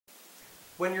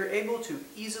When you're able to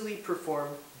easily perform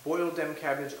boiled stem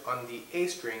cabbage on the A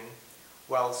string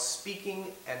while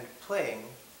speaking and playing,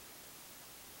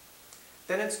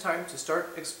 then it's time to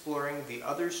start exploring the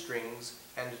other strings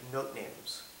and note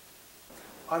names.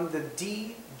 On the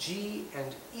D, G,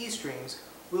 and E strings,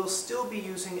 we'll still be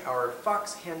using our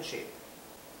fox hand shape.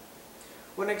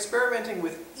 When experimenting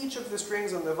with each of the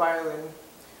strings on the violin,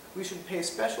 we should pay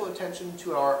special attention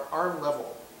to our arm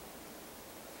level.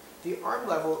 The arm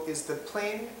level is the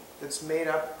plane that's made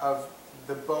up of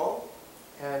the bow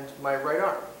and my right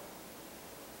arm.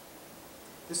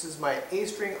 This is my A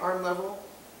string arm level,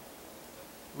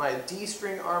 my D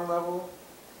string arm level,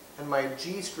 and my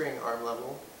G string arm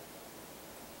level.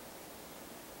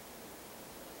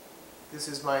 This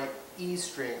is my E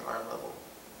string arm level.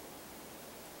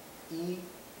 E,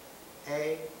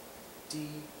 A, D,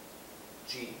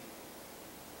 G.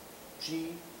 G,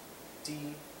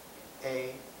 D,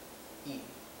 A, E.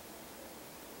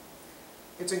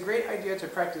 It's a great idea to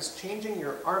practice changing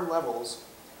your arm levels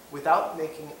without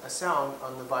making a sound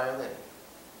on the violin.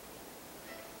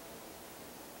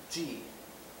 G,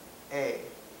 A,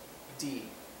 D,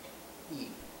 E.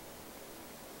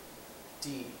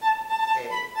 D, A,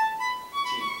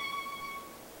 G.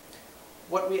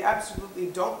 What we absolutely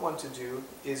don't want to do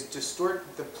is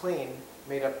distort the plane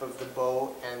made up of the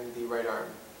bow and the right arm.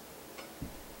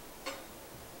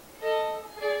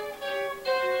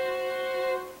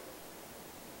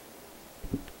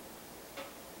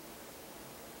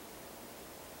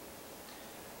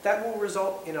 That will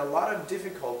result in a lot of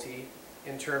difficulty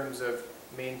in terms of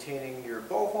maintaining your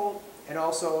bow hold and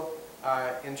also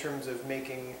in terms of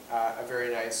making a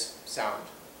very nice sound.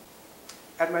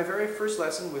 At my very first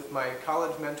lesson with my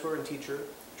college mentor and teacher,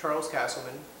 Charles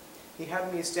Castleman, he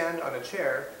had me stand on a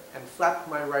chair and flap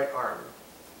my right arm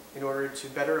in order to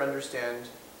better understand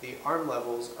the arm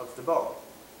levels of the bow.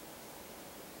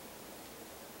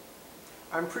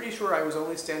 I'm pretty sure I was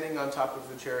only standing on top of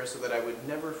the chair so that I would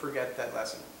never forget that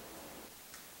lesson.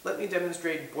 Let me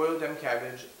demonstrate boiled stem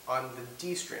cabbage on the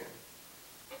D string.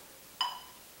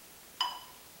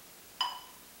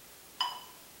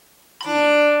 D,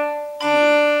 D,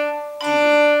 D,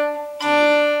 D, D,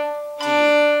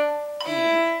 E,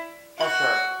 F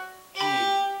sharp, G,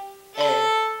 A,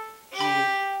 G,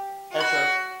 F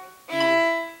sharp, E,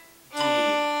 D,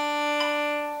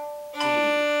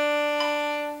 D.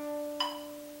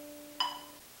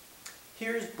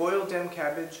 Here's boiled stem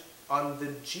cabbage on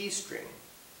the G string.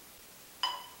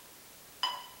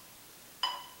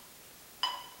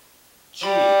 G, G,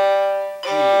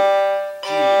 G,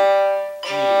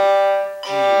 G,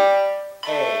 G, A,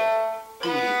 B,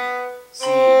 C,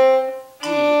 D,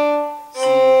 C,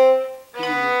 B,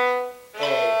 A,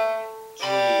 G,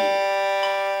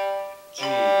 G.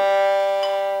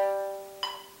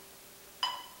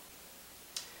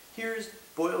 Here's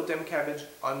boiled stem cabbage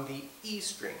on the E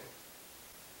string.